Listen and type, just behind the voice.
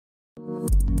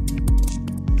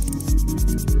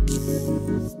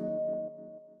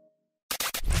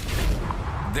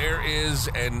is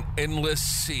an endless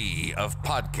sea of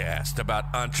podcasts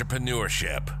about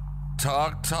entrepreneurship.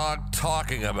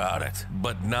 Talking about it,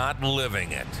 but not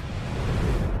living it.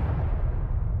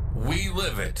 We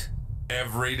live it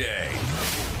every day.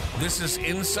 This is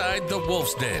Inside the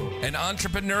Wolf's Den, an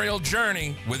entrepreneurial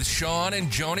journey with Shawn and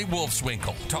Joni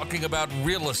Wolfswinkle, talking about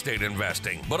real estate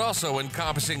investing, but also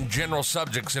encompassing general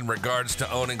subjects in regards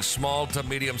to owning small to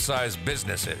medium-sized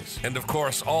businesses. And of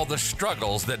course, all the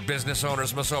struggles that business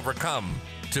owners must overcome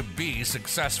to be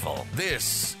successful.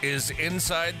 This is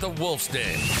Inside the Wolf's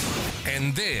Den,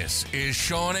 and this is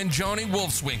Shawn and Joni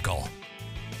Wolfswinkle.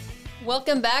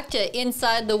 Welcome back to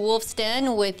Inside the Wolf's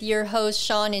Den with your hosts,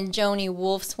 Shawn and Joni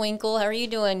Wolfswinkle. How are you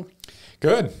doing?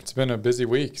 Good. It's been a busy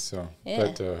week, so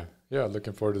yeah.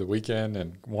 Looking forward to the weekend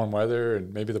and warm weather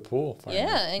and maybe the pool. Finally.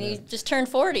 Yeah, and you just turned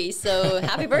 40, so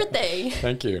happy birthday.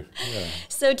 Thank you. Yeah.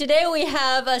 So today we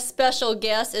have a special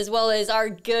guest as well as our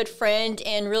good friend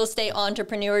and real estate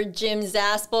entrepreneur, Jim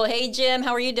Zaspel. Hey, Jim,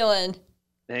 how are you doing?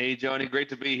 Hey, Joni, great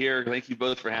to be here. Thank you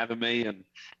both for having me, and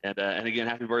again,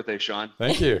 happy birthday, Shawn.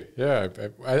 Thank you. Yeah,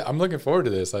 I'm looking forward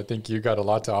to this. I think you got a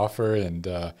lot to offer and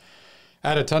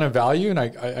add a ton of value, and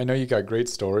I know you got great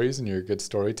stories and you're a good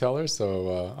storyteller,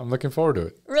 so I'm looking forward to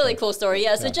it. Really cool story,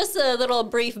 yeah. So just a little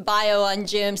brief bio on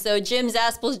Jim. So Jim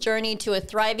Zaspel's journey to a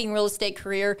thriving real estate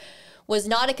career was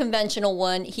not a conventional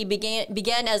one. He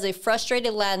began as a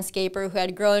frustrated landscaper who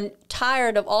had grown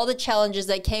tired of all the challenges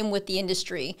that came with the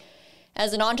industry.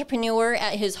 As an entrepreneur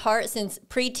at his heart since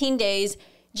preteen days,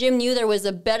 Jim knew there was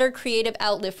a better creative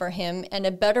outlet for him and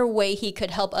a better way he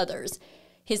could help others.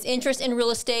 His interests in real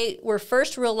estate were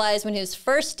first realized when his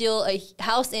first deal, a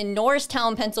house in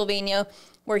Norristown, Pennsylvania,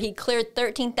 where he cleared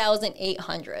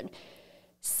 $13,800.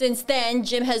 Since then,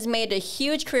 Jim has made a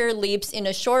huge career leaps in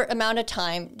a short amount of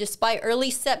time. Despite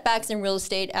early setbacks in real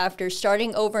estate after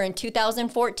starting over in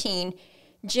 2014,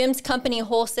 Jim's company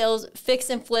wholesales,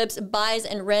 fix and flips, buys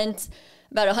and rents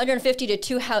about 150 to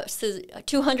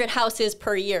 200 houses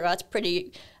per year. That's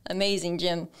pretty amazing,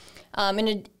 Jim.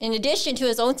 In addition to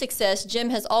his own success,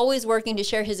 Jim has always working to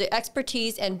share his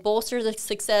expertise and bolster the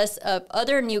success of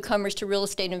other newcomers to real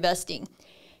estate investing.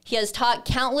 He has taught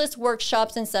countless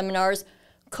workshops and seminars,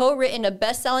 co-written a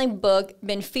best-selling book,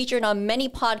 been featured on many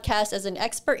podcasts as an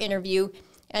expert interview,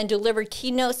 and delivered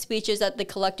keynote speeches at the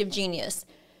Collective Genius,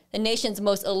 the nation's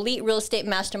most elite real estate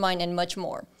mastermind, and much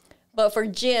more. But for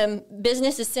Jim,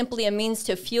 business is simply a means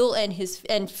to fuel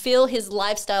and fill his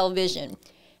lifestyle vision.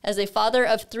 As a father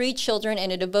of 3 children and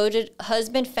a devoted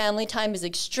husband, family time is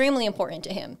extremely important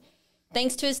to him.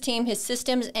 Thanks to his team, his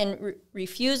systems, and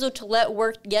refusal to let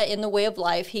work get in the way of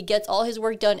life, he gets all his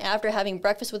work done after having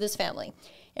breakfast with his family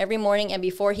every morning and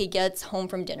before he gets home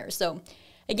from dinner. So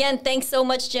again, thanks so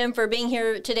much, Jim, for being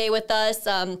here today with us.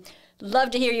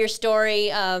 Love to hear your story.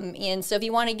 And so if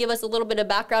you want to give us a little bit of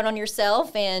background on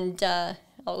yourself, and I'll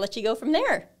let you go from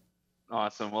there.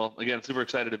 Awesome. Well, again, super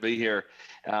excited to be here.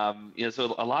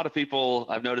 So a lot of people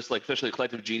I've noticed, like especially at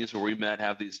Collective Genius where we met,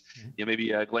 have these,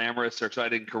 maybe glamorous or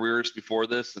exciting careers before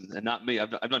this, and not me. I've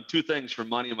done 2 things for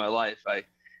money in my life. I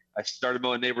started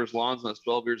mowing neighbors' lawns when I was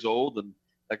 12 years old, and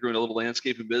I grew in a little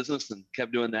landscaping business and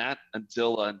kept doing that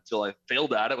until I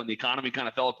failed at it when the economy kind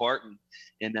of fell apart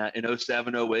in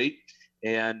 07, 08.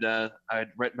 And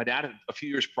my dad a few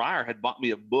years prior had bought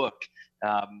me a book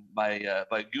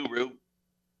by Guru,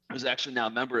 who's actually now a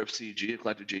member of CG,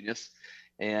 Collective Genius.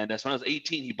 And so when I was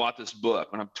 18, he bought this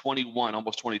book. When I'm 21,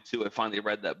 almost 22, I finally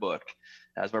read that book.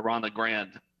 As by Ron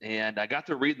LeGrand. And I got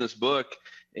to read this book,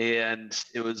 and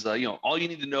it was, all you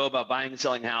need to know about buying and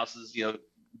selling houses,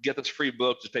 get this free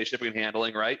book, just pay shipping and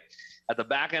handling, right? At the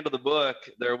back end of the book,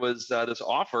 there was this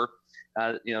offer,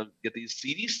 get these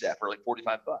CD set for like $45.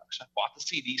 I bought the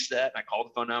CD set, and I called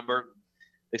the phone number.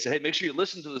 They said, hey, make sure you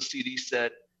listen to the CD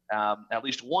set at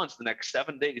least once the next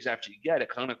 7 days after you get it.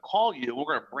 I'm going to call you. We're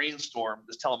going to brainstorm.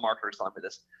 This telemarketer is telling me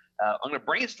this. I'm going to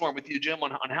brainstorm with you, Jim,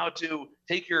 on how to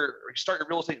start your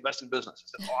real estate investing business.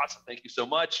 I said, awesome. Thank you so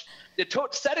much. It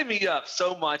setting me up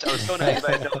so much. I was so naive.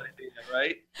 I had no idea,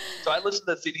 right? So I listened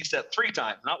to the CD set 3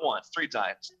 times, not once, 3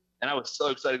 times. And I was so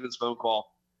excited with this phone call.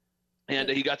 And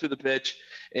he got through the pitch,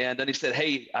 and then he said,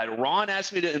 hey, Ron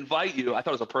asked me to invite you. I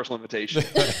thought it was a personal invitation.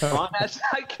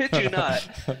 I kid you not.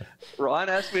 Ron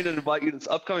asked me to invite you to this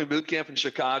upcoming boot camp in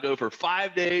Chicago for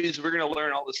 5 days. We're going to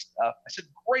learn all this stuff. I said,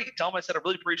 great. Tell him I said I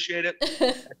really appreciate it. I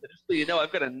said, just so you know,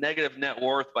 I've got a negative net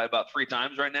worth by about 3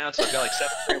 times right now. So I've got like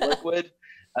 7 liquid.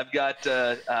 I've got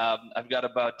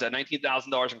about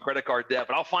 $19,000 in credit card debt,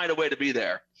 but I'll find a way to be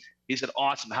there. He said,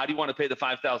 awesome. How do you want to pay the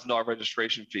 $5,000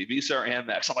 registration fee? Visa or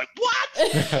Amex? I'm like, what?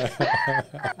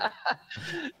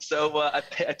 So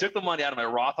I took the money out of my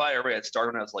Roth IRA. I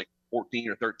started when I was like 14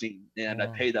 or 13, and I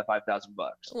paid that $5,000.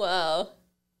 Wow.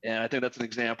 And I think that's an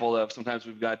example of sometimes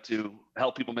we've got to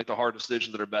help people make the hard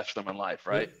decisions that are best for them in life,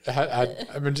 right?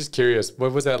 I'm just curious,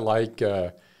 what was that like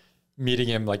meeting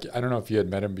him? Like, I don't know if you had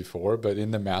met him before, but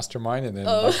in the mastermind, and then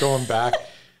like going back,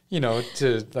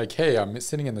 to like, hey, I'm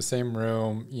sitting in the same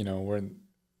room, we're in,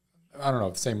 I don't know,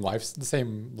 the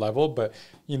same level, but,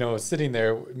 sitting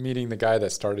there meeting the guy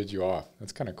that started you off.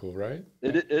 That's kind of cool, right?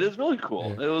 It is really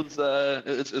cool. Yeah. It was,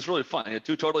 it's really fun.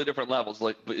 Two totally different levels,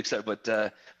 but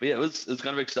yeah, it was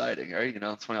kind of exciting, right?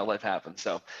 It's funny how life happens.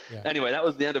 So anyway, that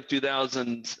was the end of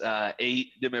 2008.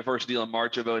 Did my first deal in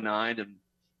March of 2009, and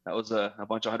that was a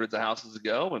bunch of hundreds of houses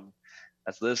ago. And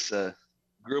that's this,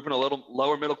 grew up in a little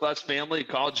lower middle class family,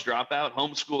 college dropout,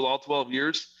 homeschooled all 12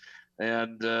 years,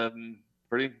 and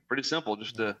pretty simple.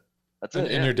 Just that's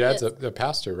it. And your dad's a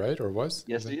pastor, right? Or was?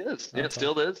 Yes, he is. Okay. Yeah,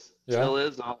 still is. Yeah. Still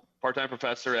is. Part-time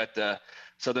professor at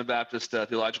Southern Baptist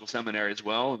Theological Seminary as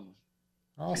well. And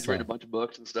awesome. He's written a bunch of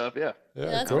books and stuff. Yeah.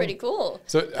 That's pretty cool.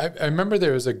 So I remember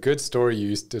there was a good story you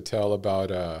used to tell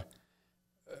about,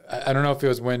 I don't know if it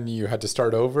was when you had to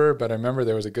start over, but I remember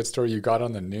there was a good story you got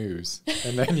on the news,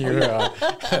 and then you're,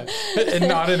 and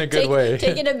not in a good way.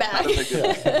 Taking it back.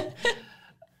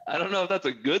 I don't know if that's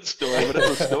a good story, but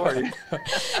it's a story.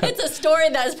 It's a story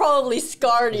that's probably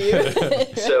scarred you.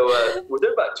 So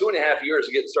within about 2.5 years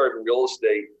of getting started in real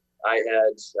estate, I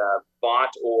had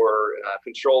bought or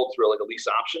controlled through like a lease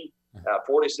option,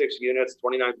 46 units,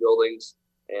 29 buildings.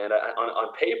 And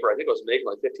on paper, I think I was making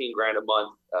like $15,000 a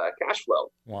month cash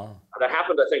flow. Wow. That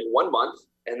happened, I think, 1 month.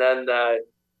 And then, I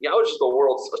was just I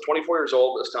was 24 years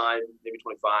old at this time, maybe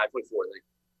 25, 24, I think.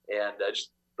 And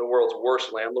just the world's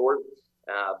worst landlord.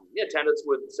 Tenants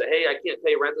would say, hey, I can't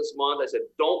pay rent this month. I said,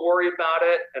 don't worry about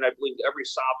it. And I believed every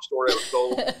sob story I was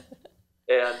told.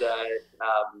 And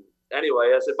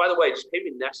anyway, I said, by the way, just pay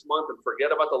me next month and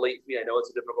forget about the late fee. I know it's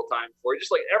a difficult time for you.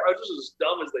 Just like, I was just as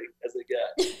dumb as they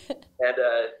get. And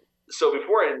so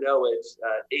before I know it,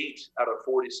 8 out of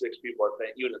 46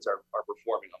 units are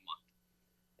performing a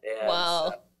month. And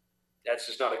wow. That's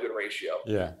just not a good ratio.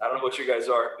 Yeah. I don't know what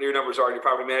your numbers are in your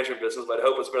property management business, but I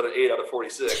hope it's better than 8 out of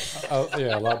 46.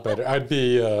 Yeah, a lot better.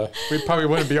 We probably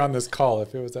wouldn't be on this call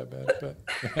if it was that bad. But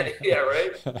yeah,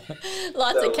 right?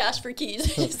 Lots of cash for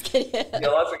keys. Just kidding. Yeah,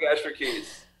 lots of cash for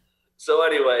keys. So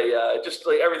anyway, just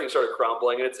like everything started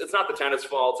crumbling. And it's not the tenant's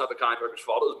fault. It's not the contractor's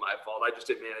fault. It was my fault. I just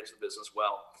didn't manage the business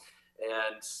well.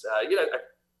 And,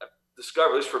 I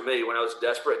discovered, at least for me, when I was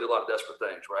desperate, I did a lot of desperate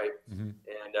things, right? Mm-hmm.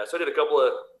 And so I did a couple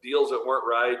of deals that weren't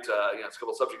right. It's a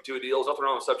couple of subject to deals. Nothing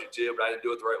wrong with subject to, but I didn't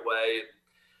do it the right way.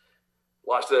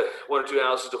 Lost 1 or 2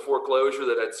 houses to foreclosure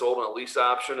that I'd sold on a lease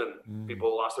option, and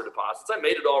people lost their deposits. I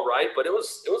made it all right, but it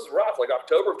was rough. Like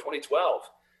October of 2012.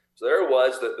 So there it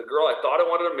was. The girl I thought I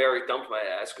wanted to marry dumped my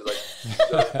ass because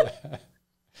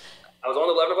I was on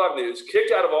the 11 o'clock news,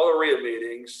 kicked out of all the RIA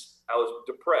meetings. I was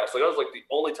depressed. Like, that was like the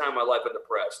only time in my life I've been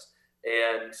depressed.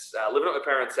 And living at my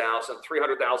parents' house and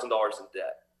 $300,000 in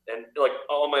debt. And like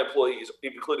all my employees,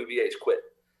 including VAs, quit.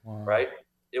 Wow. Right?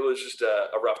 It was just a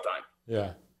rough time.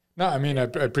 Yeah. No, I mean, I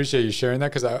appreciate you sharing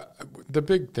that, because the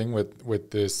big thing with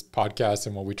this podcast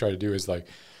and what we try to do is like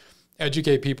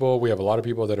educate people. We have a lot of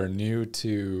people that are new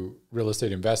to real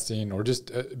estate investing or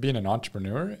just being an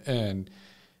entrepreneur. And,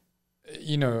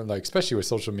 like, especially with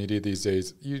social media these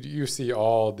days, you see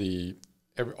all the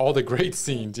great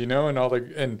scenes,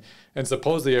 and and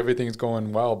supposedly everything's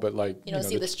going well, but like, you don't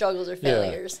see the struggles or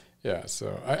failures. Yeah.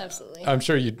 So absolutely. I'm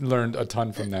sure you learned a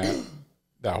ton from that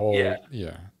whole,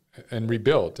 and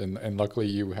rebuilt. And luckily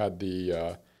you had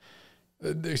the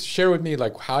share with me,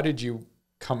 like, how did you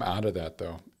come out of that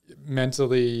though?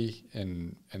 Mentally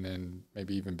and then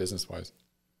maybe even business wise.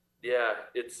 Yeah,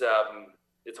 it's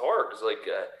hard. It's like,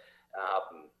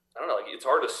 I don't know, like, it's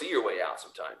hard to see your way out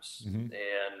sometimes. Mm-hmm.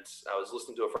 And I was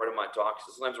listening to a friend of mine talk.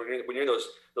 Sometimes when you're in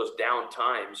those down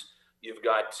times, you've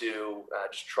got to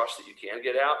just trust that you can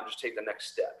get out and just take the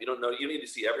next step. You don't know, you need to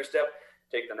see every step,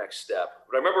 take the next step.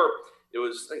 But I remember it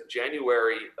was, I think,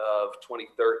 January of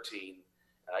 2013.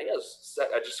 I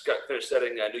just got finished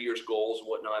setting New Year's goals and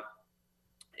whatnot.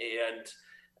 And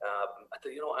I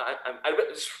thought,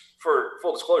 I for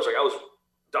full disclosure, like, I was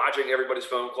dodging everybody's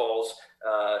phone calls,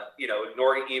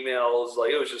 ignoring emails.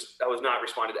 Like, it was just, I was not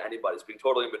responding to anybody. It's being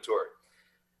totally immature.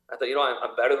 I thought,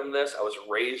 I'm better than this. I was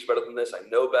raised better than this. I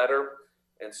know better.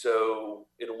 And so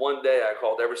in one day, I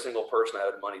called every single person I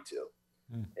owed money to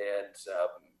and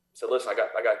said, listen, I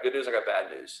got good news. I got bad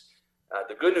news.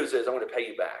 The good news is I'm going to pay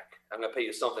you back. I'm going to pay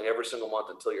you something every single month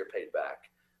until you're paid back.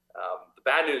 The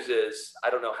bad news is I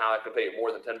don't know how I can pay you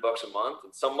more than $10 a month.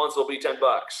 And some months it'll be $10.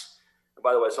 And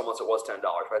by the way, some months it was $10.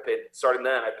 Starting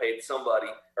then, I paid somebody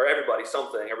or everybody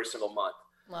something every single month.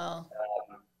 Wow.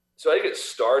 So I think it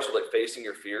starts with like facing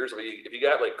your fears. I mean, if you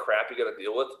got like crap you got to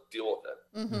deal with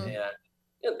it. Mm-hmm.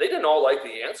 And they didn't all like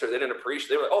the answer. They didn't appreciate.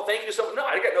 They were like, "Oh, thank you so much." No,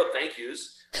 I got no thank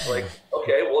yous. Like,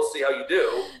 okay, we'll see how you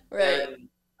do. Right. And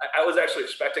I was actually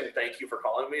expecting thank you for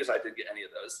calling me, as I didn't get any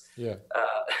of those. Yeah.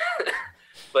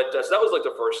 But so that was like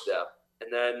the first step,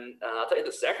 and then I'll tell you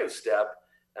the second step.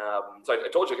 So I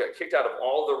told you I got kicked out of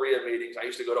all the RIA meetings. I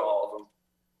used to go to all of them,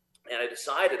 and I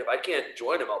decided if I can't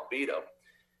join them, I'll beat them.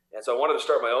 And so I wanted to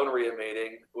start my own RIA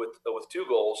meeting with two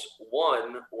goals.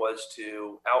 One was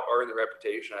to out-earn the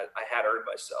reputation I had earned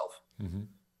myself. Mm-hmm.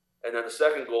 And then the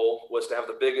second goal was to have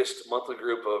the biggest monthly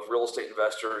group of real estate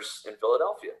investors in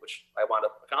Philadelphia, which I wound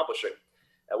up accomplishing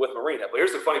with Marina. But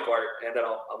here's the funny part, and then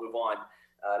I'll move on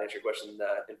to answer your question.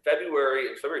 In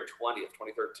February 20th,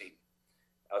 2013,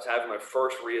 I was having my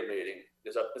first RIA meeting.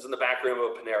 It was in the back room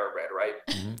of a Panera Bread, right?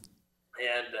 Mm-hmm.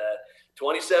 And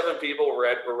 27 people were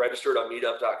registered on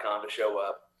meetup.com to show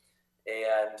up.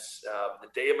 And the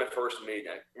day of my first meeting,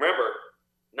 I remember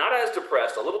not as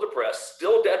depressed, a little depressed,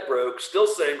 still dead broke, still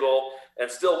single, and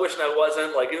still wishing I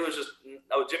wasn't. Like, it was just,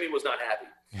 Jimmy was not happy.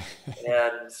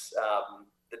 And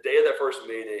the day of that first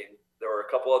meeting, there were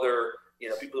a couple other,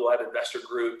 people who had investor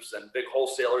groups and big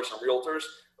wholesalers and realtors.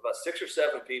 About 6 or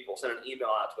 7 people sent an email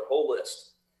out to their whole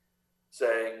list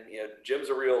saying, Jim's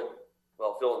a real,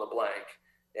 fill in the blank.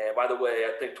 And by the way,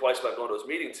 I think twice about going to his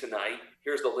meeting tonight.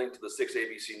 Here's the link to the 6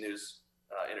 ABC News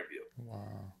interview. Wow.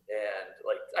 And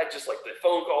the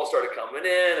phone calls started coming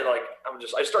in, and I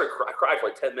cried for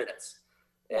like 10 minutes.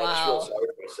 And I just felt sorry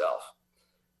for myself.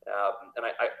 And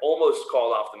I almost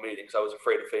called off the meeting because I was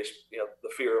afraid to face, the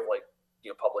fear of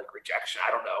public rejection.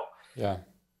 I don't know. Yeah.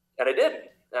 And I didn't.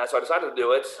 So I decided to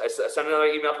do it. I sent another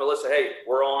email to Melissa. Hey,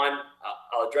 we're on.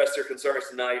 I'll address your concerns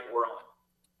tonight. We're on.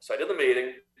 So I did the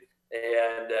meeting.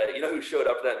 And you know who showed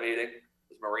up to that meeting? It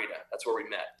was Marina. That's where we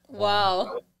met.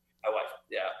 Wow. My wife,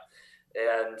 yeah.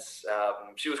 And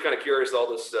she was kind of curious all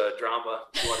this drama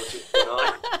going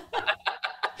on.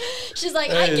 She's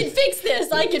like, I can fix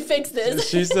this. I can fix this.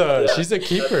 She's a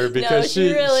keeper because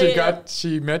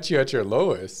she met you at your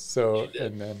lowest. So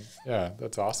and then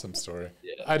that's an awesome story.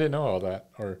 Yeah. I didn't know all that,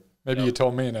 or maybe you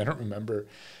told me and I don't remember,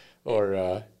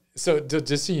 or. So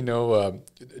just so you know,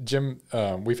 Jim,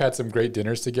 we've had some great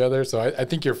dinners together. So I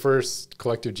think your first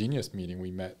Collective Genius meeting we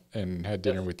met and had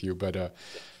dinner with you, but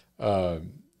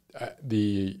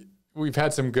we've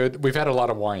had a lot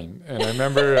of wine. And I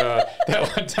remember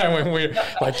that one time when we were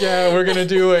like, we're going to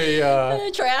do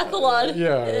a triathlon.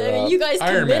 Yeah. You guys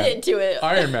committed to it.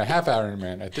 Ironman, half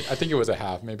Ironman. I think it was a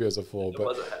half, maybe it was a full. It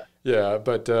was a half. Yeah,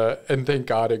 but and thank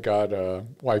God it got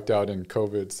wiped out in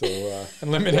COVID, so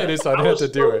eliminated, so I didn't have to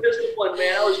do it. Disciplined,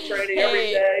 man. I was training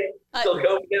every day. Still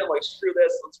COVID. I'm like, screw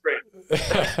this. Let's great.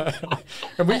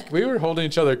 And we were holding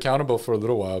each other accountable for a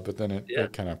little while, but then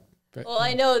it kind of. Well,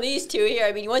 I know these two here.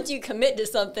 I mean, once you commit to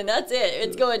something, that's it.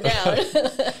 It's going down.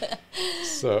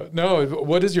 So, no,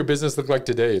 what does your business look like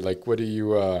today? Like, what do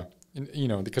you,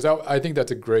 because I think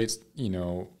that's a great,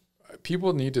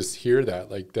 people need to hear that,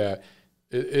 like that.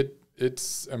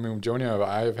 It's, I mean, Joni,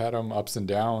 I've had them ups and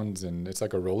downs, and it's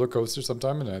like a roller coaster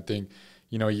sometimes. And I think,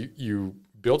 you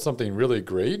built something really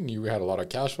great and you had a lot of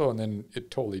cash flow, and then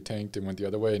it totally tanked and went the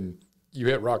other way, and you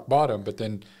hit rock bottom, but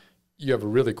then you have a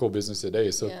really cool business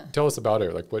today. So tell us about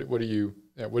it. Like, what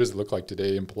does it look like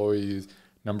today? Employees,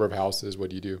 number of houses, what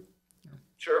do you do?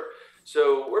 Sure.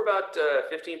 So we're about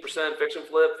 15% fix and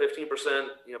flip, 15%,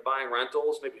 buying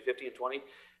rentals, maybe 15 and 20.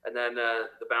 And then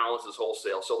the balance is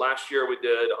wholesale. So last year we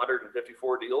did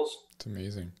 154 deals. It's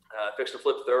amazing. Fixed and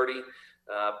flip 30,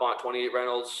 bought 28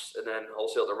 rentals, and then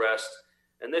wholesale the rest.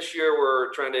 And this year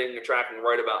we're tracking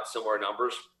right about similar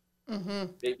numbers.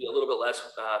 Mm-hmm. Maybe a little bit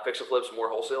less fix and flips, more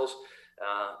wholesales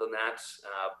than that.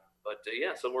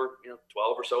 So we're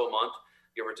 12 or so a month,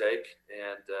 give or take.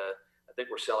 And I think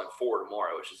we're selling 4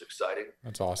 tomorrow, which is exciting.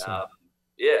 That's awesome.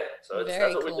 So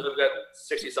that's what we did. We've got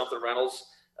 60-something rentals.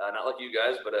 Not like you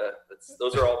guys, but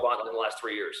those are all bought in the last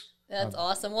 3 years. That's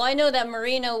awesome. Well, I know that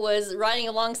Marina was riding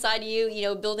alongside you,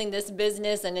 building this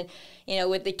business, and,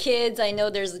 with the kids, I know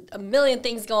there's a million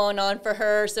things going on for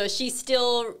her. So she's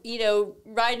still,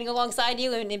 riding alongside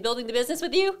you and building the business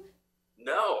with you?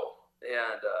 No.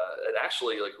 And it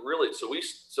actually, really, so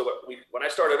when I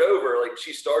started over,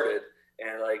 she started,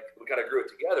 and we kind of grew it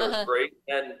together. It was great.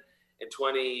 And in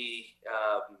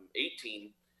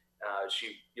 2018,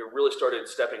 she really started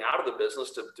stepping out of the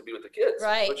business to be with the kids.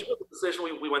 Right. Which was a decision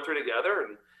we went through together,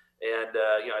 and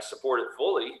I support it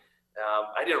fully.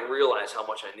 I didn't realize how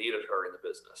much I needed her in the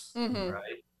business,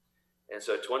 right? And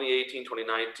so 2018,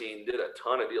 2019, did a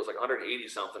ton of deals, like 180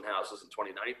 something houses in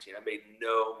 2019. I made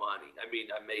no money. I made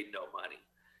no money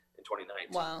in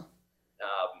 2019. Wow.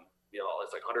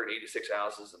 It's like 186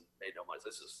 houses and made no money.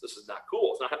 This is not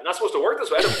cool. It's not supposed to work this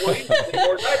way. I don't believe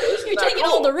You're taking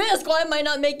all the risk. Why am I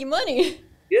not making money?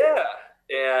 Yeah.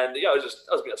 And I was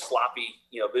being a sloppy,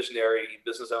 visionary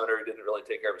business owner who didn't really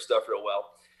take care of his stuff real well.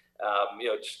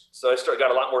 So I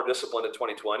got a lot more disciplined in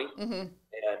 2020 and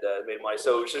made money.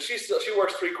 So she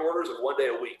works 3/4 of one day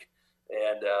a week,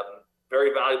 and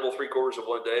very valuable 3/4 of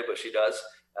one day, but she does.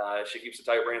 She keeps a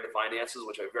tight rein of the finances,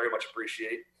 which I very much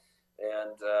appreciate.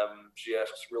 And she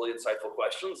asks really insightful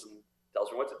questions and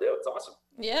tells me what to do. It's awesome.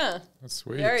 Yeah. That's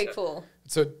sweet. Very cool.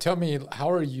 So tell me, how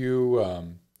are you,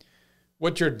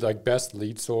 what's your best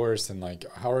lead source, and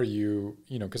how are you,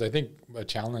 because I think a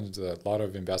challenge that a lot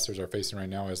of investors are facing right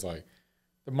now is the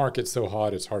market's so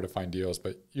hot, it's hard to find deals,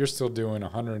 but you're still doing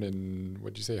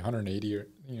 180 or,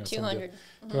 200.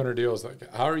 200 deals.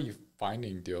 How are you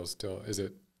finding deals still? Is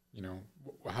it,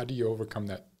 how do you overcome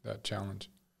that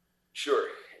challenge? Sure.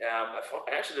 I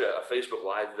actually did a Facebook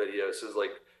Live video. It says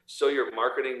so your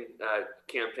marketing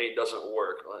campaign doesn't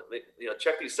work.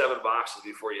 Check these 7 boxes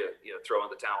before you throw in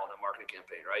the towel on a marketing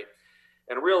campaign, right?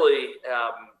 And really,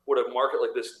 what a market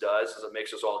like this does is it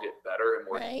makes us all get better and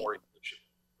more efficient,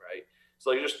 right?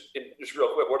 So just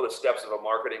real quick, what are the steps of a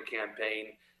marketing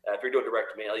campaign? If you're doing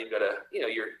direct mail, you've got to,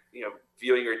 you're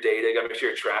viewing your data. You got to make sure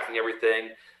you're tracking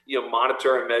everything.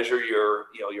 Monitor and measure your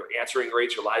answering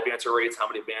rates, your live answer rates, how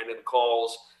many abandoned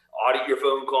calls. Audit your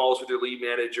phone calls with your lead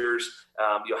managers.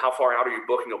 How far out are you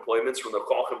booking appointments when the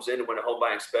call comes in and when a home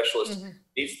buying specialist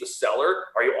meets the seller?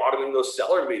 Are you auditing those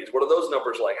seller meetings? What are those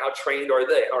numbers like? How trained are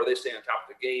they? How are they staying on top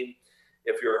of the game?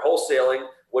 If you're wholesaling,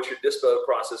 what's your dispo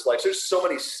process like? So there's so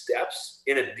many steps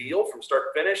in a deal from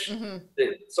start to finish.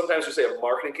 That sometimes we say a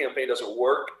marketing campaign doesn't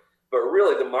work, but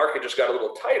really the market just got a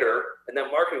little tighter, and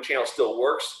that marketing channel still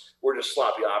works. We're just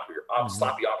sloppy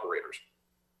operators.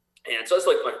 And so that's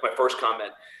my first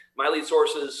comment. My lead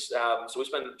sources, so we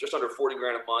spend just under 40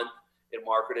 grand a month in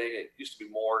marketing. It used to be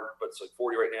more, but it's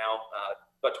 40 right now.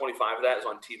 About 25 of that is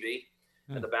on TV,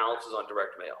 and the balance is on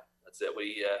direct mail. That's it.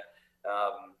 We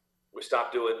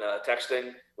stopped doing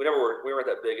texting. We weren't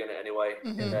that big in it anyway.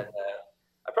 And then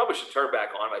I probably should turn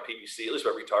back on my PPC, at least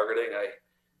by retargeting. I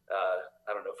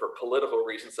don't know, for political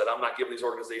reasons, that I'm not giving these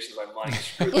organizations my money.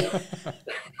 Screw them.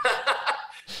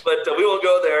 But we won't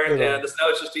go there. And now it's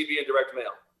just TV and direct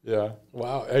mail. Yeah.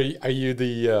 Wow. Are you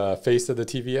the face of the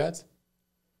TV ads?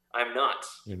 I'm not.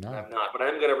 You're not. I'm not. But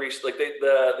I'm going to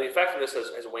the effectiveness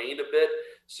has waned a bit.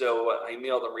 So I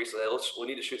emailed them recently. We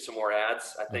need to shoot some more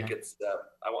ads. I think it's.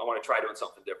 I want to try doing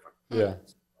something different. Yeah.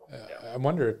 I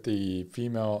wonder if the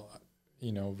female,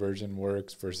 version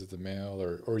works versus the male,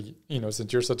 or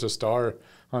since you're such a star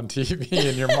on TV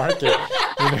in your market,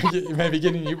 maybe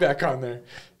getting you back on there.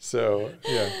 So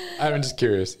yeah, I'm just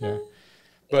curious. Yeah.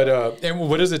 But and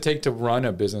what does it take to run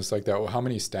a business like that? Well, how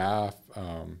many staff,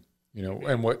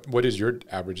 and what does your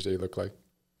average day look like?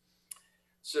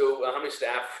 So how many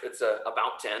staff? It's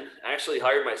about 10. I actually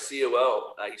hired my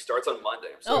COO. He starts on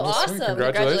Monday. So awesome.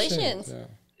 Congratulations.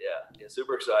 Yeah,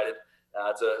 super excited.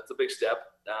 It's a big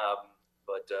step,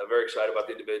 but very excited about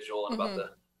the individual and about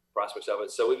the prospects of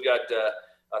it. So we've got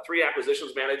 3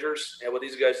 acquisitions managers, and what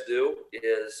these guys do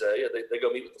is they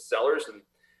go meet with the sellers and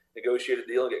negotiate a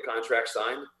deal and get contracts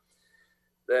signed.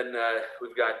 Then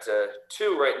we've got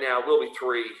 2 right now. There'll be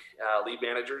 3 lead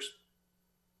managers.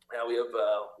 We have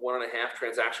 1.5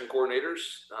 transaction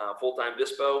coordinators, full-time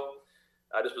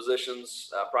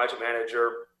dispositions, project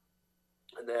manager,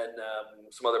 and then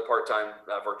some other part-time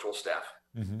virtual staff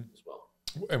as well.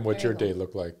 And what's your day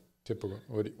look like? Typical.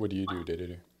 What do you do day to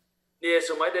day? Yeah,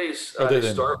 so my days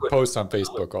start with post on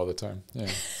Facebook all the time. Yeah.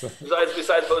 So.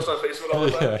 Besides post on Facebook all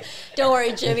the time. Yeah. Don't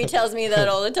worry, Jimmy tells me that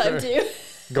all the time too.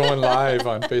 Going live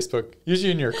on Facebook,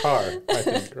 usually in your car, I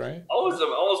think, right? Almost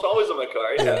always in my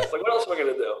car. Yeah. It's what else am I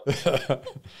gonna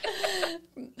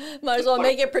do? Might as well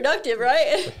make it productive,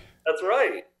 right? That's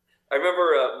right. I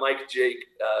remember Mike Jake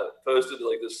posted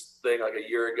this thing a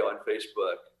year ago on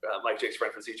Facebook. Mike Jake's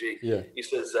friend from CG. Yeah. He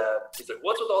says, he's like,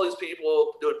 what's with all these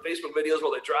people doing Facebook videos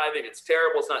while they're driving? It's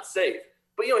terrible. It's not safe.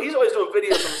 But he's always doing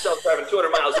videos of himself driving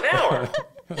 200 miles an hour.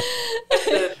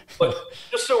 But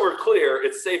just so we're clear,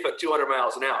 it's safe at 200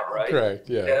 miles an hour, right? Correct.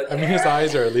 Yeah. I mean, his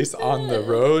eyes are at least on the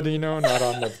road, not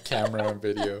on the camera and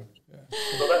video.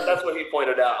 So that's what he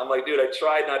pointed out. I'm like, dude, I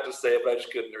tried not to say it, but I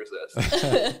just couldn't resist.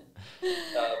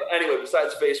 But anyway,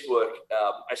 besides Facebook,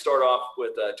 I start off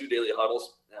with 2 daily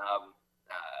huddles.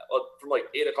 From like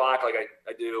 8 o'clock, like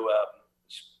I do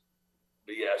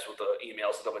BS with the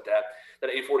emails and stuff like that. Then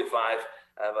at 8:45, I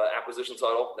have an acquisitions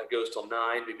huddle that goes till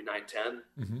 9, maybe 9:10.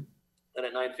 Mm-hmm. And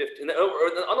at 9:15,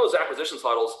 on those acquisitions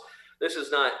huddles, this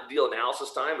is not deal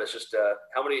analysis time. It's just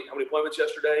how many appointments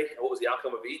yesterday, and what was the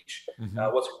outcome of each? Mm-hmm.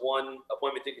 What's one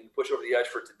appointment you can push over the edge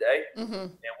for today?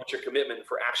 Mm-hmm. And what's your commitment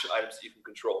for action items that you can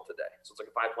control today? So it's like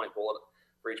a 5-point bullet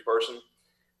for each person.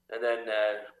 And then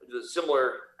there's a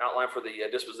similar outline for the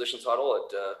dispositions huddle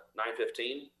at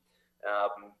 9:15.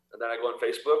 And then I go on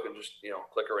Facebook and just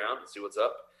click around and see what's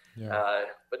up. Yeah.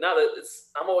 But now that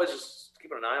I'm always just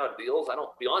keeping an eye on deals.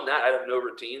 Beyond that, I have no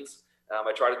routines.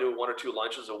 I try to do 1 or 2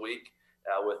 lunches a week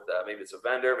with maybe it's a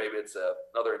vendor, maybe it's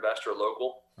another investor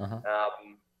local. Uh-huh.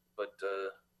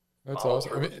 That's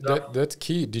awesome. I mean, that's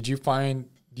key. Do you find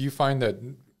that,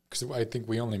 because I think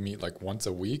we only meet like once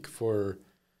a week for,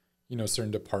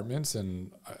 certain departments,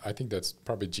 and I think that's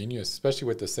probably genius, especially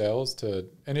with the sales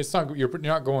and it's not, you're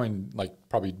not going like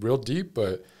probably real deep,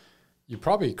 but you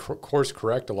probably course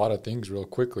correct a lot of things real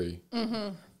quickly.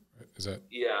 Mm-hmm. Is that?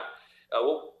 Yeah.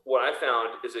 Well, what I found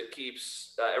is it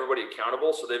keeps everybody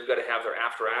accountable. So they've got to have their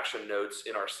after action notes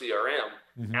in our CRM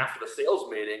mm-hmm. after the sales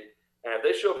meeting. And if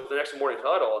they show up at the next morning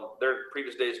huddle and their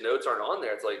previous day's notes aren't on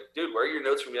there, it's like, dude, where are your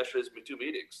notes from yesterday's 2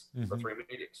 meetings mm-hmm. or 3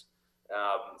 meetings?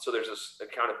 So there's this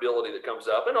accountability that comes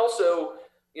up. And also,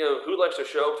 who likes to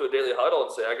show up to a daily huddle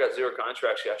and say, I got 0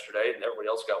 contracts yesterday and everybody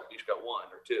else each got 1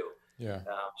 or 2. Yeah.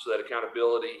 So that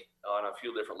accountability on a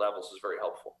few different levels is very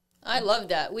helpful. I love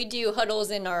that. We do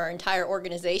huddles in our entire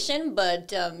organization,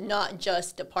 but not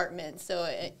just departments. So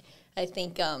I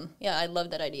think, I love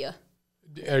that idea.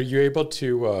 Are you able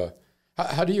to,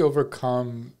 how do you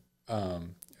overcome,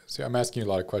 see, I'm asking you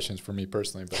a lot of questions for me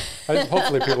personally, but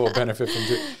hopefully people will benefit from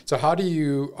it. So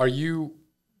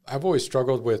I've always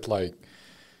struggled with like,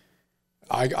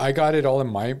 I got it all in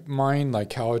my mind,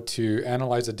 like how to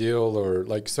analyze a deal or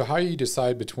like, so how do you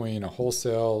decide between a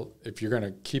wholesale, if you're going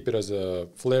to keep it as a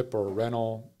flip or a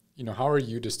rental, how are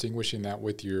you distinguishing that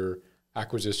with your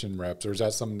acquisition reps? Or is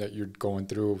that something that you're going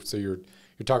through? So you're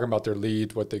talking about their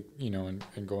leads, what they, and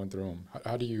going through them.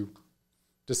 How do you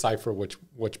decipher which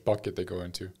bucket they go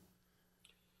into?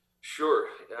 Sure.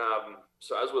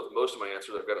 So as with most of my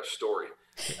answers, I've got a story.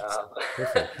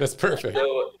 Perfect. That's perfect.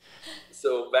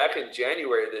 So back in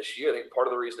January this year, I think part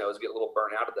of the reason I was getting a little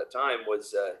burnt out at that time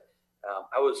was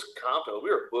I was confident. We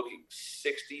were booking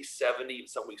 60, 70,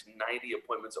 some weeks 90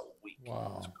 appointments a week.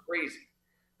 Wow. It's crazy,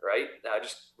 right?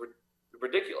 Just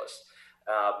ridiculous.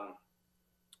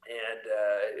 And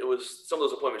it was, some of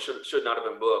those appointments should not have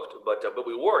been booked, but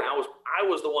we were. And I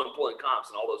was the one pulling comps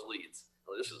and all those leads.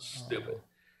 This is stupid.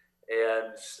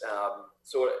 And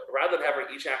so rather than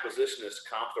having each acquisitionist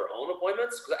comp their own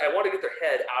appointments, because I want to get their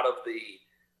head out of the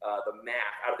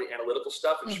math, out of the analytical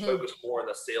stuff, and mm-hmm. focus more on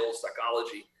the sales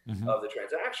psychology mm-hmm. of the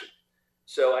transaction.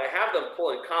 So I have them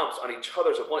pulling comps on each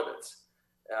other's appointments.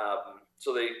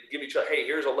 So they give each other, hey,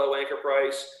 here's a low anchor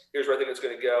price. Here's where I think it's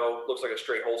going to go. Looks like a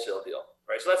straight wholesale deal,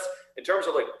 right? So that's, in terms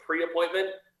of like pre-appointment,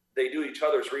 they do each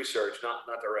other's research, not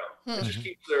their own. Mm-hmm. It just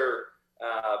keeps their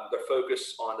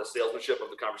focus on the salesmanship of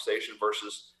the conversation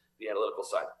versus the analytical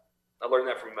side. I learned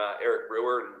that from Eric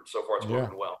Brewer, and so far it's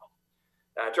working well.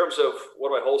 In terms of what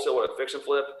do I wholesale, what do I fix and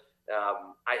flip,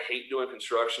 I hate doing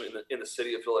construction in the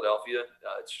city of Philadelphia.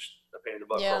 It's just a pain in the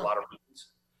butt for a lot of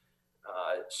reasons.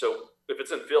 So if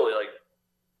it's in Philly, like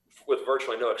with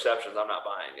virtually no exceptions, I'm not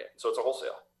buying it. So it's a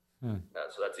wholesale.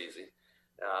 So that's easy.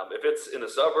 If it's in the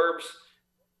suburbs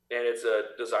and it's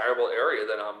a desirable area,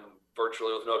 then I'm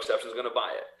virtually with no exceptions going to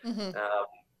buy it. Mm-hmm.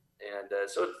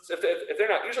 So if they're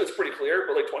not, usually it's pretty clear,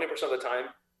 but like 20% of the time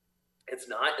it's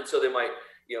not. And so they might,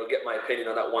 get my opinion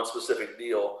on that one specific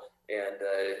deal.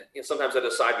 And sometimes I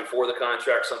decide before the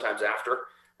contract, sometimes after,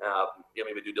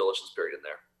 maybe due diligence period in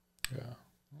there. Yeah,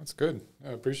 that's good.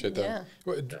 I appreciate that.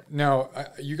 Yeah. Now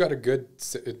you got a good,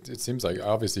 it seems like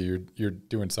obviously you're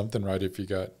doing something right if you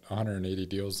got 180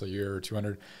 deals a year or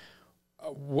 200.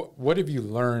 What have you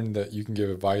learned that you can give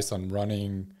advice on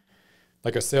running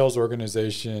like a sales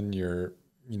organization? You're,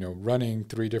 running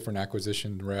 3 different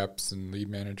acquisition reps and lead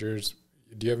managers.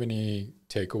 Do you have any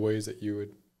takeaways that you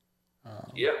would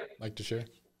like to share?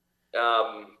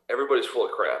 Everybody's full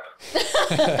of crap.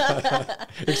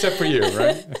 Except for you,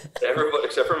 right? Everybody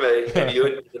except for me and you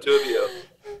and the 2 of you.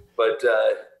 But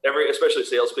especially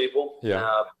salespeople.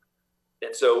 Yeah.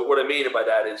 And so what I mean by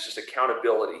that is just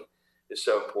accountability is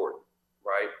so important.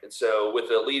 right? And so with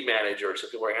the lead managers,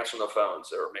 if people are answering the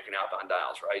phones or making outbound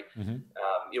dials, right?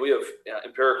 We have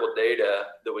empirical data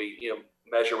that we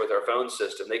measure with our phone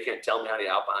system. They can't tell me how many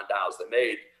outbound dials they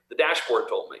made. The dashboard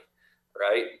told me,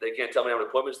 right? They can't tell me how many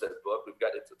appointments they booked. We've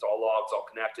got it's all logged, it's all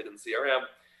connected in the CRM.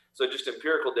 So just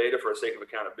empirical data for the sake of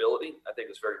accountability, I think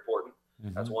is very important.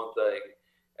 That's one thing.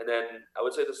 And then I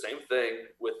would say the same thing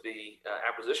with the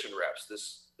acquisition reps.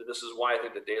 This is why I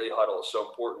think the daily huddle is so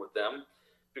important with them,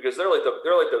 because they're like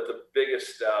the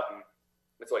biggest.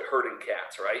 It's like herding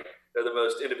cats, right? They're the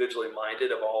most individually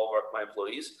minded of all of my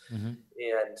employees,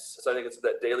 and so I think it's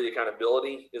that daily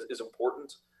accountability is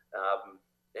important.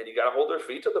 And you got to hold their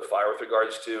feet to the fire with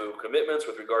regards to commitments,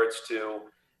 with regards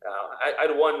to. I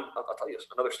had one. I'll tell you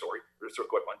another story. Just a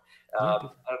quick one. I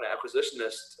had an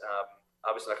acquisitionist.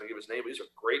 Obviously, not going to give his name, but he's a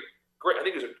great. I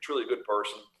think he's a truly good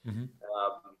person.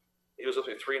 He was with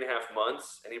me 3.5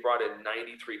 months, and he brought in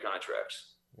 93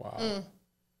 contracts. Wow.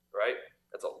 Right?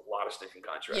 That's a lot of stinking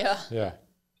contracts. Yeah.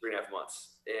 3.5 months,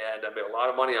 and I made a lot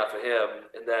of money off of him.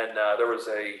 And then there was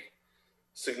a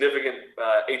significant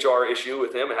HR issue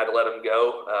with him. I had to let him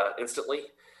go instantly,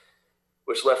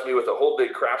 which left me with a whole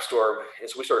big crap storm. And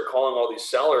so we started calling all these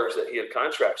sellers that he had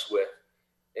contracts with.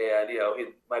 And, he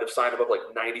might have signed them up like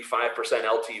 95%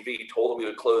 LTV, told him he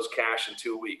would close cash in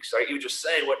 2 weeks, right? He was just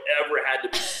saying whatever had to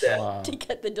be said to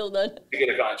get the deal done, to get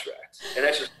a contract. And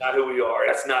that's just not who we are.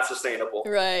 That's not sustainable.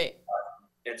 Right.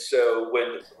 And so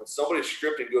when somebody's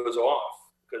scripting goes off,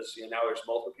 because now there's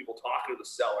multiple people talking to the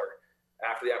seller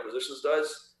after the acquisitions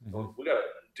does, we got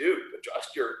to,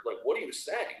 adjust your, what are you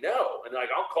saying? No. And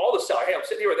I'll call the seller. Hey, I'm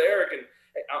sitting here with Eric, and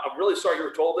hey, I'm really sorry you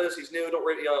were told this. He's new.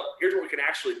 Here's what we can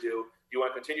actually do. Do you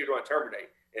want to continue? Do you want to terminate?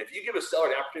 And if you give a seller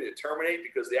the opportunity to terminate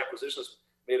because the acquisitionist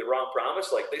made a wrong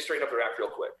promise, they straighten up their act real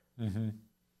quick.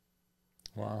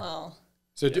 Wow.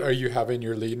 So are you having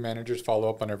your lead managers follow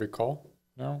up on every call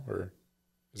now, or?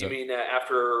 You mean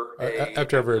after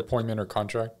every appointment or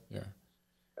contract? Yeah.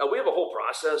 We have a whole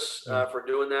process for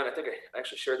doing that. I think I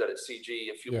actually shared that at CG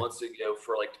a few months ago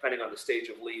for depending on the stage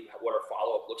of lead, what our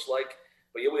follow-up looks like.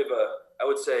 But we have I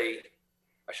would say,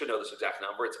 I should know this exact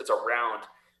number. It's around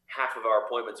half of our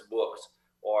appointments booked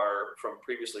are from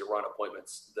previously run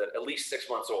appointments that at least 6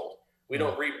 months old. We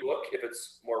don't rebook if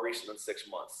it's more recent than 6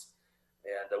 months.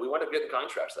 And we wind up getting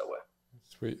contracts that way.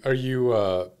 Sweet.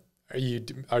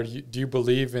 Do you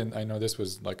believe in, I know this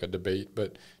was like a debate,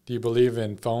 but do you believe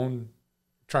in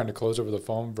trying to close over the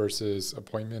phone versus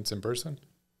appointments in person?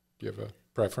 Do you have a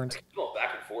preference? It's going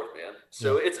back and forth, man.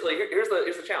 So it's here's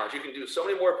the challenge. You can do so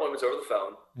many more appointments over the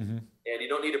phone, and you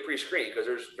don't need to pre-screen because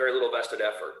there's very little vested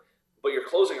effort. But your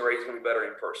closing rate is going to be better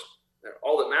in person.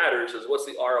 All that matters is what's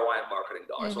the ROI on marketing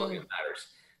dollars. That's what matters.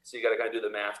 So you got to kind of do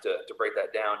the math to break that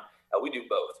down. We do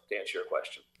both, to answer your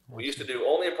question. We used to do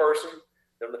only in person.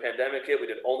 Then when the pandemic hit, we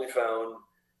did only phone,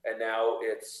 and now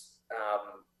it's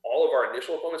all of our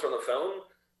initial appointments are on the phone.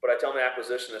 But I tell my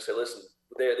acquisitionist, I say, listen,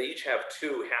 they each have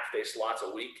 2 half-day slots a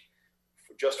week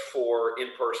just for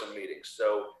in-person meetings.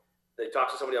 So they talk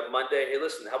to somebody on Monday. Hey,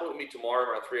 listen, how about we meet tomorrow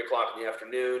around 3:00 in the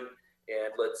afternoon, and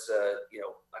let's,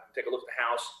 I can take a look at the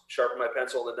house, sharpen my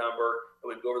pencil on the number, and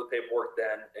we can go over the paperwork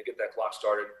then and get that clock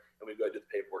started, and we go do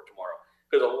the paperwork tomorrow.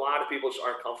 Because a lot of people just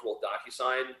aren't comfortable with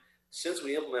DocuSign. Since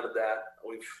we implemented that,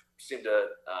 we've seemed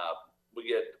to we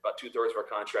get about 2/3 of our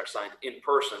contracts signed in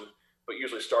person, but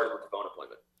usually started with the phone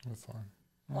appointment.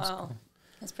 Wow, cool.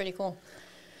 That's pretty cool.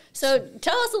 So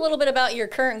tell us a little bit about your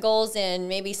current goals and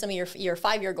maybe some of your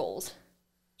 5-year goals.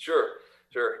 Sure.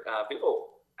 People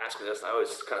ask me this, and I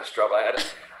always kind of struggle. I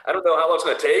don't know how long it's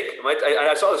going to take.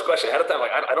 I saw this question ahead of time.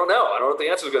 I don't know. I don't know what the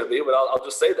answer is going to be, but I'll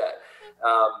just say that.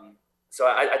 So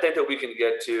I think that we can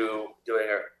get to doing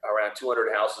around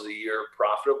 200 houses a year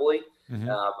profitably.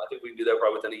 I think we can do that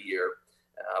probably within a year.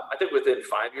 I think within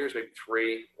 5 years, maybe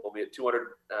 3, we'll be at 200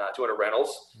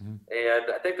 rentals.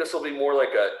 And I think this will be more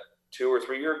like a 2 or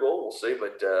 3 year goal. We'll see,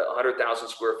 but 100,000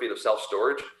 square feet of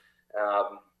self-storage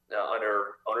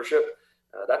under ownership.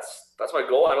 That's my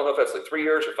goal. I don't know if that's 3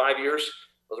 years or 5 years.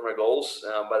 Those are my goals.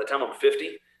 By the time I'm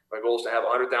 50, my goal is to have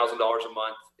 $100,000 a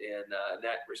month in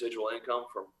net residual income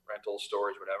from rental,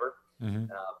 storage, whatever.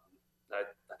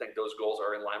 I think those goals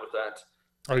are in line with that.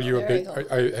 Are you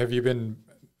have you been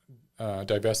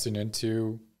divesting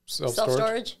into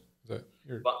self-storage?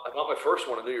 I bought my first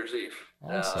one on New Year's Eve.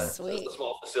 Awesome. Sweet. It's a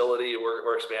small facility.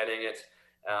 We're expanding it.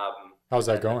 How's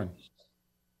that going?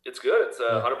 It's good. It's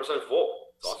 100% full.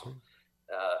 It's awesome.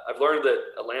 I've learned that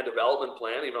a land development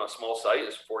plan, even on a small site,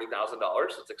 is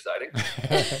 $40,000. That's exciting.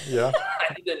 Yeah.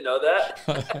 I didn't know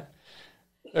that.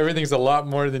 everything's a lot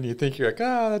more than you think. You're like,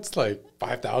 that's like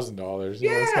 $5,000. You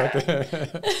know, it's not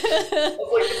that.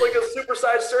 It's like a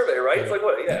supersized survey, right? It's like,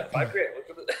 what? Yeah, $5,000.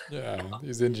 Yeah,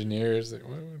 these engineers,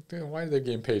 why are they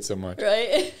getting paid so much?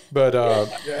 Right. But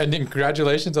and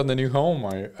congratulations on the new home.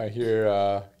 I hear,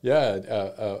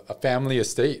 a family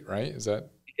estate, right? Is that?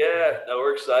 Yeah, no,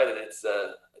 we're excited. It's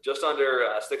just under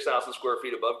 6,000 square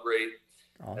feet above grade.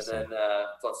 Awesome. And then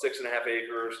it's on 6.5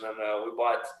 acres. And then we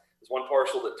bought this one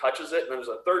parcel that touches it. And then there's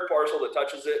a third parcel that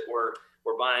touches it we're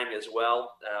buying as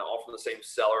well, all from the same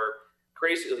seller.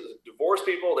 Crazy divorced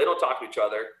people, they don't talk to each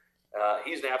other.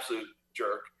 He's an absolute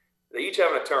jerk. They each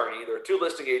have an attorney. There are 2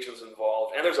 listing agents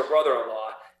involved, and there's a brother-in-law.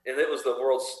 And it was the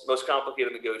world's most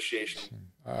complicated negotiation.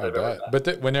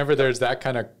 But whenever there's that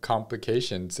kind of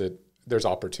complications, there's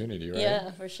opportunity, right?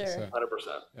 Yeah, for sure. 100%.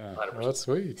 Yeah, 100%. well, that's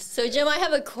sweet. So, Jim, I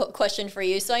have a question for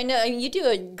you. So I know you do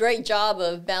a great job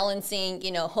of balancing,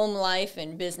 home life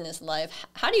and business life.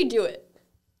 How do you do it?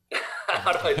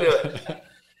 How do I do it?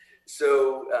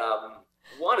 So,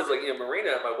 one is like,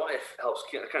 Marina, my wife, helps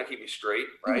kind of keep me straight,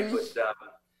 right? Mm-hmm.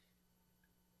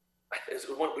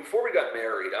 But before we got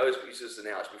married, I always use this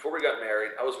analogy. Before we got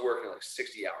married, I was working like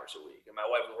 60 hours a week, and my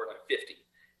wife was working like 50.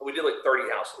 And we did like 30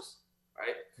 houses,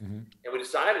 right? Mm-hmm. And we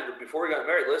decided that before we got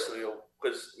married, listen,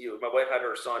 because my wife had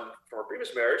her son from her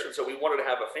previous marriage, and so we wanted to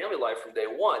have a family life from day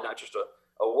one, not just a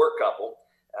work couple.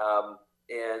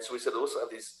 And so we said, let's have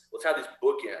these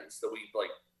bookends that we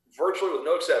like virtually with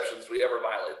no exceptions, we ever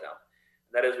violate them.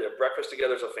 And that is we have breakfast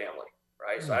together as a family,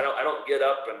 right? Mm-hmm. So I don't get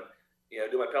up and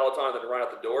do my Peloton and then run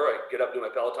out the door. I get up, do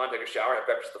my Peloton, take a shower, have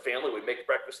breakfast with the family. We make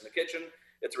breakfast in the kitchen.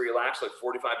 It's a relaxed, like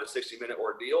 45 to 60 minute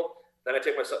ordeal. Then I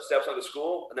take my steps onto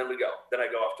school and then we go. Then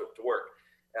I go off to work.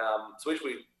 So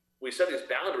we set these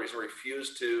boundaries and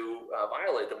refuse to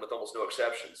violate them with almost no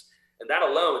exceptions. And that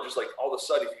alone, just like all of a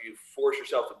sudden, if you force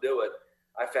yourself to do it,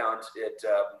 I found it,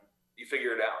 you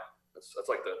figure it out. It's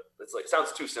like it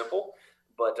sounds too simple,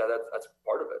 but that's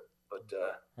part of it. But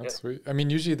that's sweet. I mean,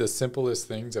 usually the simplest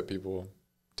things that people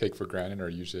take for granted are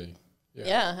usually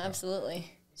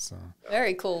absolutely. So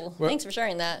very cool. Well, thanks for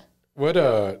sharing that. What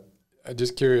I'm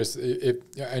just curious, if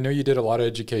I know you did a lot of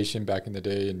education back in the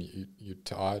day, and you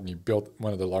taught and you built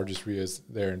one of the largest RIAs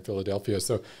there in Philadelphia.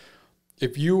 So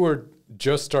if you were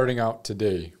just starting out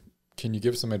today, can you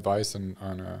give some advice on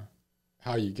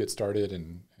how you get started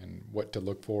and what to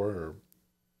look for? Or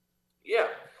yeah,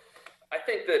 I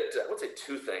think that I would say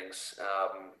 2 things,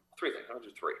 3 things. I'll do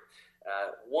 3.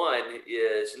 One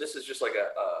is, and this is just like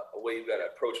a way you've got to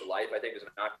approach life, I think, as an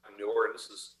entrepreneur, and this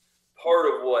is part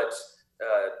of what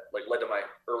led to my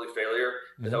early failure,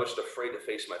 is I was just afraid to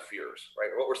face my fears, right?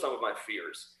 What were some of my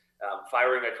fears?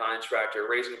 Firing a contractor,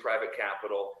 raising private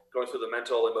capital, going through the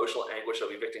mental, emotional anguish of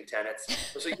evicting tenants.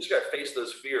 So you just got to face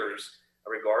those fears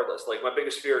regardless. Like my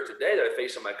biggest fear today that I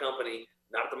face in my company,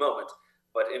 not at the moment,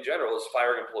 but in general, is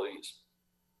firing employees.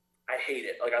 I hate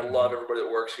it. Like I love everybody that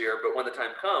works here, but when the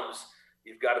time comes,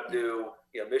 you've got to do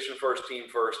mission first, team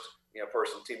first,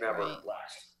 team member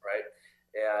last, right?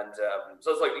 And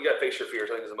so it's like you got to face your fears.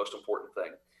 I think is the most important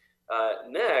thing.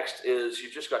 Next is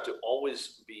you've just got to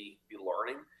always be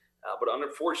learning. But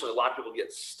unfortunately, a lot of people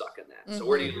get stuck in that. So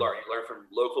where do you learn? You learn from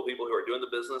local people who are doing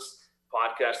the business.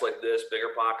 Podcasts like this,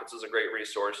 Bigger Pockets is a great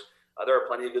resource. There are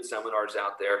plenty of good seminars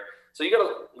out there. So you got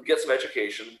to get some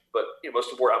education, but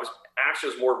most important, action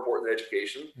is more important than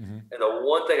education. And the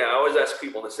one thing I always ask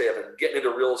people, and they say, I've been getting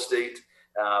into real estate,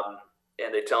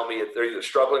 and they tell me if they're either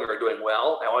struggling or doing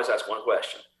well, I always ask one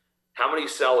question. How many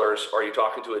sellers are you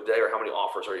talking to a day, or how many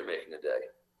offers are you making a day?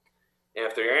 And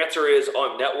if their answer is,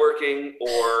 I'm networking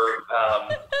or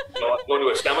going to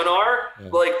a seminar,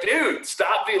 like, dude,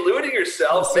 stop deluding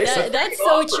yourself. That's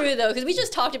so true, though, because we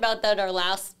just talked about that in our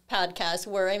last podcast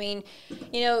where, I mean,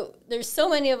 there's so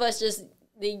many of us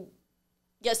they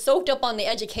get soaked up on the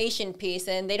education piece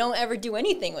and they don't ever do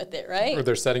anything with it, right? Or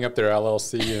they're setting up their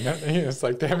LLC and it's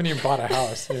like they haven't even bought a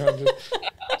house.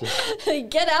 Just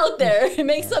get out there and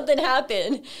make something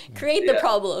happen. Create the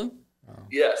problem.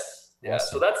 Yes. Yeah,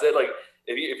 awesome. So that's it. Like,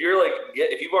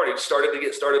 if you've already started to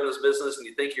get started in this business and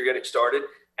you think you're getting started,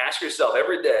 ask yourself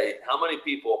every day, how many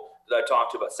people did I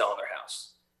talk to about selling their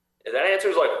house? If that answer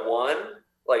is like 1,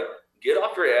 like get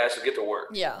off your ass and get to work.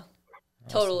 Yeah,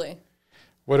 totally.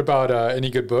 What about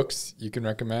any good books you can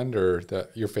recommend, or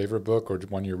your favorite book, or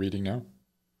one you're reading now?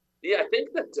 Yeah, I think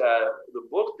that the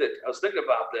book that I was thinking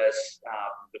about this,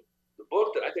 the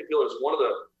book that I think is one of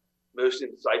the most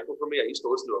insightful for me. I used to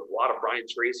listen to a lot of Brian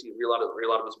Tracy and read a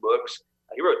lot of his books.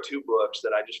 He wrote 2 books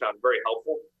that I just found very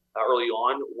helpful early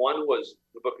on. One was,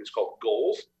 the book is called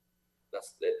Goals.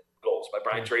 That's it, Goals by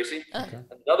Brian Tracy. Okay.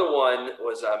 Another one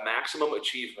was Maximum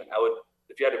Achievement.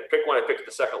 if you had to pick one, I picked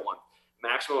the second one.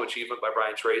 Maximum Achievement by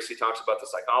Brian Tracy talks about the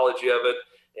psychology of it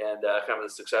and kind of the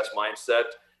success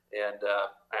mindset. And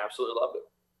I absolutely loved it.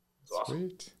 It's awesome.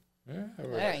 Sweet. Yeah.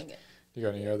 Very good. You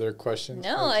got any other questions?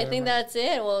 No, I think that's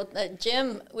it. Well,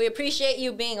 Jim, we appreciate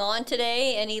you being on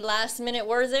today. Any last minute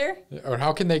words there? Or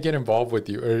how can they get involved with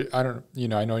you? Or I don't,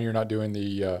 I know you're not doing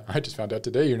the, I just found out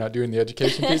today you're not doing the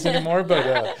education piece anymore,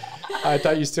 but I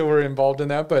thought you still were involved in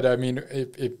that. But I mean,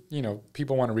 if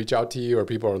people want to reach out to you or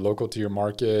people are local to your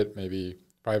market, maybe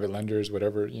private lenders,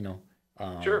 whatever,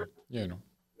 sure.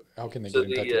 How can they get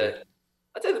in touch with you?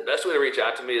 I'd say the best way to reach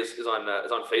out to me is on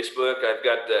Facebook. I've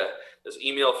got this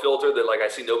email filter that I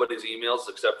see nobody's emails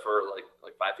except for like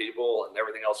 5 people, and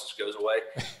everything else just goes away.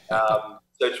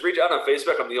 So just reach out on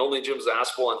Facebook. I'm the only Jim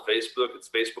Zaspel on Facebook. It's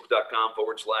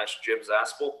facebook.com/Jim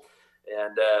Zaspel.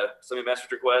 And send me a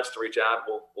message request to reach out.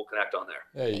 We'll connect on there.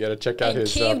 Yeah, you got to check out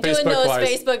his keep Facebook doing those lives.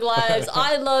 Facebook lives.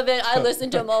 I love it. I listen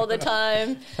to them all the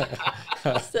time.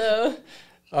 So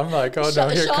I'm like, oh no,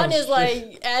 here Shawn comes. is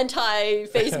like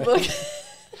anti-Facebook.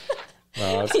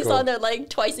 No, he's cool. on there like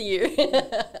twice a year.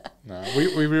 No,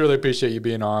 we really appreciate you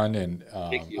being on, and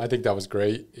you. I think that was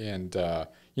great. And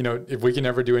if we can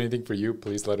ever do anything for you,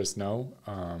 please let us know.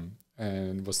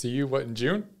 And we'll see you in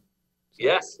June.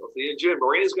 Yes, I'll see you in June.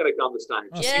 Marina's going to come this time.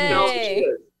 Yay!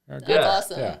 That's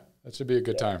awesome. Yeah, that should be a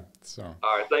good time. So.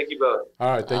 All right, thank you both.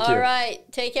 All right, thank you. All right,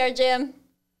 take care, Jim.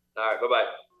 All right, bye-bye.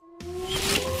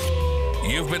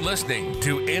 You've been listening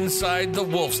to Inside the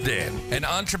Wolf's Den, an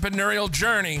entrepreneurial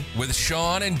journey with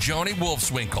Shawn and Joni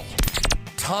Wolfswinkle.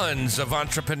 Tons of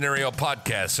entrepreneurial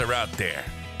podcasts are out there.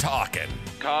 Talking.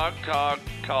 But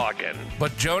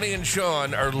Joni and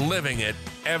Shawn are living it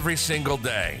every single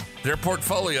day. Their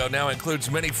portfolio now includes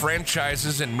many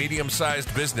franchises and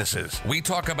medium-sized businesses. We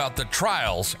talk about the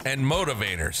trials and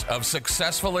motivators of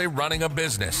successfully running a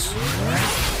business.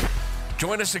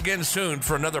 Join us again soon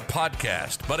for another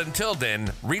podcast. But until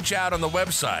then, reach out on the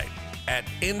website at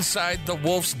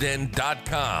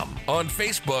InsideTheWolfsDen.com, on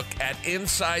Facebook at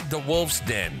Inside the Wolf's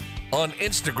Den, on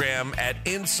Instagram at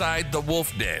Inside the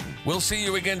Wolf Den. We'll see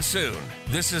you again soon.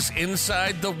 This is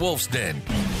Inside the Wolf's Den.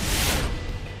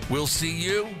 We'll see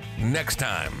you next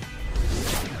time.